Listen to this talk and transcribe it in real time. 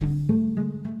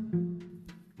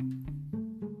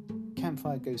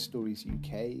Campfire Ghost Stories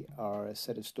UK are a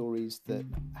set of stories that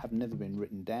have never been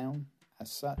written down.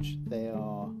 As such, they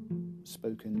are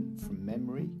spoken from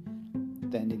memory.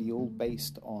 They're nearly all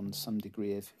based on some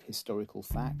degree of historical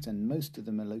fact, and most of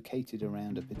them are located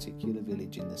around a particular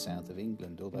village in the south of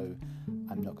England, although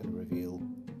I'm not going to reveal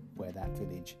where that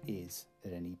village is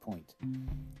at any point.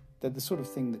 They're the sort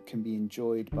of thing that can be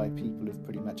enjoyed by people of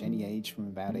pretty much any age from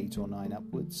about 8 or 9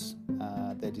 upwards.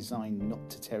 They're designed not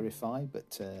to terrify,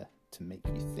 but to make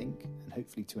you think and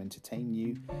hopefully to entertain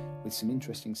you, with some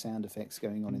interesting sound effects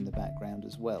going on in the background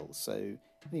as well. So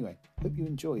anyway, hope you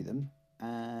enjoy them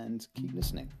and keep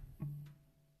listening.